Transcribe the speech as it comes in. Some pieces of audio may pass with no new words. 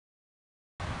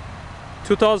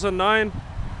2009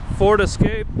 Ford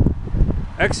Escape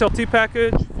XLT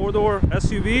package, 4-door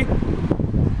SUV,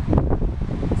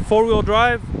 4-wheel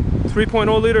drive,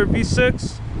 3.0 liter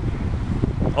V6,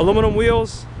 aluminum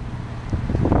wheels,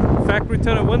 factory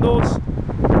tinted windows,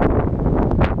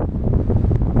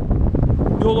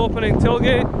 dual opening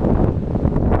tailgate.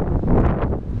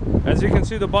 As you can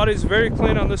see, the body is very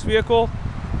clean on this vehicle.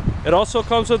 It also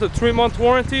comes with a 3-month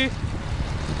warranty.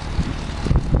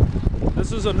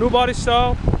 This is a new body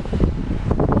style.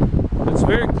 It's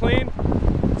very clean.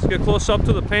 Let's get close up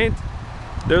to the paint.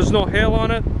 There's no hail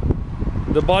on it.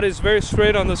 The body is very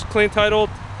straight on this clean titled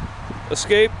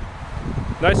Escape.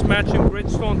 Nice matching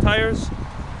Bridgestone tires.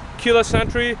 Keyless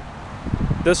entry.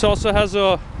 This also has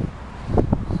a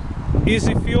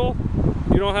easy fuel.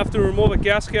 You don't have to remove a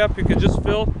gas cap, you can just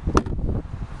fill.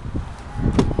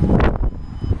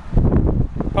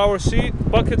 Power seat,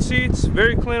 bucket seats,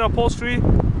 very clean upholstery.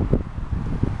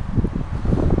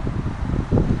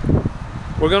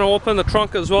 We're going to open the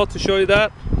trunk as well to show you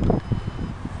that.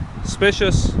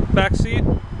 Spacious back seat,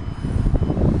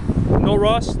 no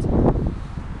rust,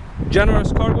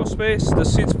 generous cargo space. The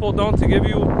seats fold down to give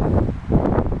you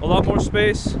a lot more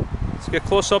space. Let's get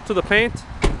close up to the paint.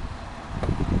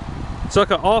 It's like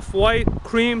an off-white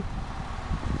cream,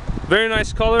 very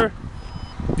nice color.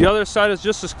 The other side is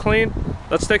just as clean.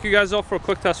 Let's take you guys out for a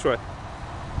quick test ride.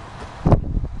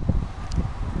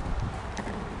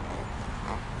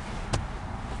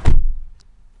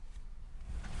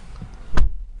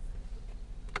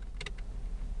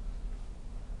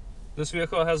 This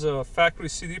vehicle has a factory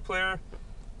CD player.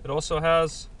 It also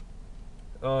has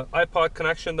iPod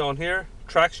connection down here,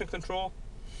 traction control.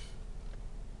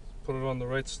 Put it on the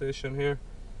right station here.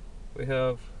 We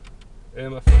have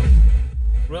AM/FM.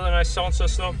 Really nice sound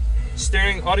system.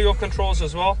 Steering audio controls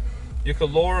as well. You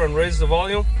can lower and raise the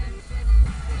volume.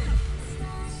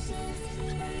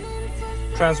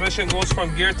 Transmission goes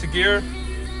from gear to gear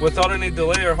without any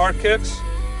delay or hard kicks.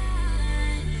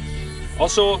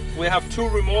 Also, we have 2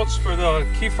 remotes for the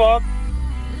key fob.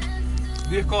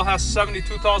 Vehicle has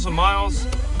 72,000 miles.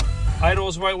 Idle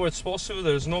is right where it's supposed to.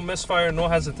 There's no misfire, no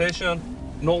hesitation,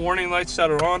 no warning lights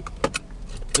that are on.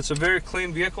 It's a very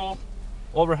clean vehicle.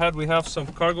 Overhead we have some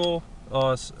cargo,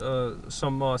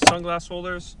 some sunglass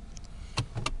holders.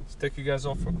 Let's take you guys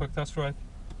out for a quick test ride.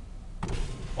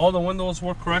 All the windows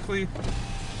work correctly.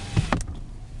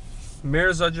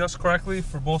 Mirrors adjust correctly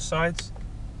for both sides.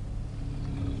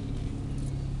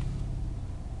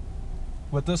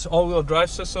 With this all-wheel drive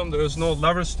system, there is no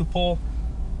levers to pull,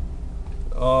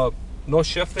 no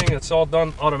shifting. It's all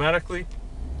done automatically.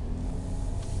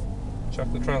 Check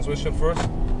the transmission first.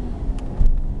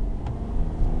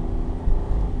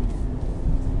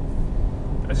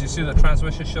 As you see, the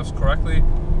transmission shifts correctly.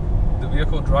 The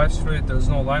vehicle drives straight. There's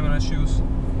no alignment issues.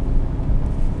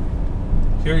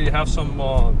 Here you have some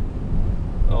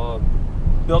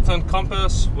built-in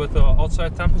compass with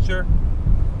outside temperature.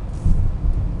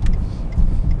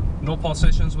 No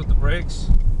pulsations with the brakes.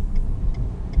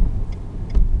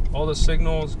 All the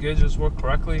signals, gauges work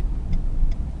correctly.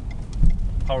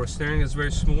 Power steering is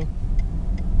very smooth.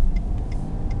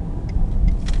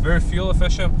 Very fuel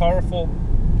efficient, powerful,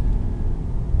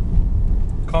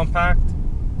 compact.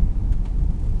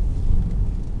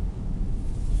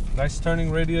 Nice turning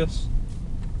radius.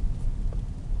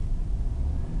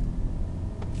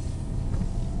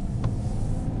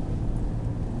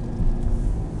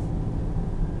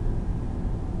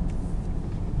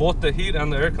 Both the heat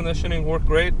and the air conditioning work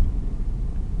great.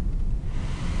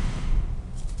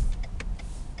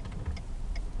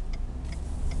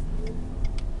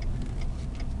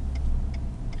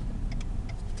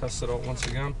 Test it out once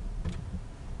again.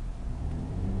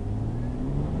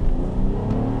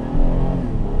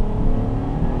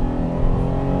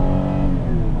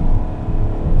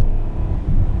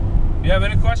 If you have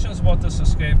any questions about this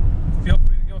Escape, feel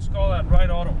free to give us a call at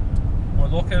Ride Auto. We're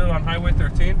located on Highway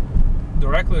 13.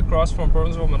 Directly across from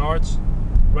Burnsville Menards,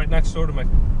 right next door to my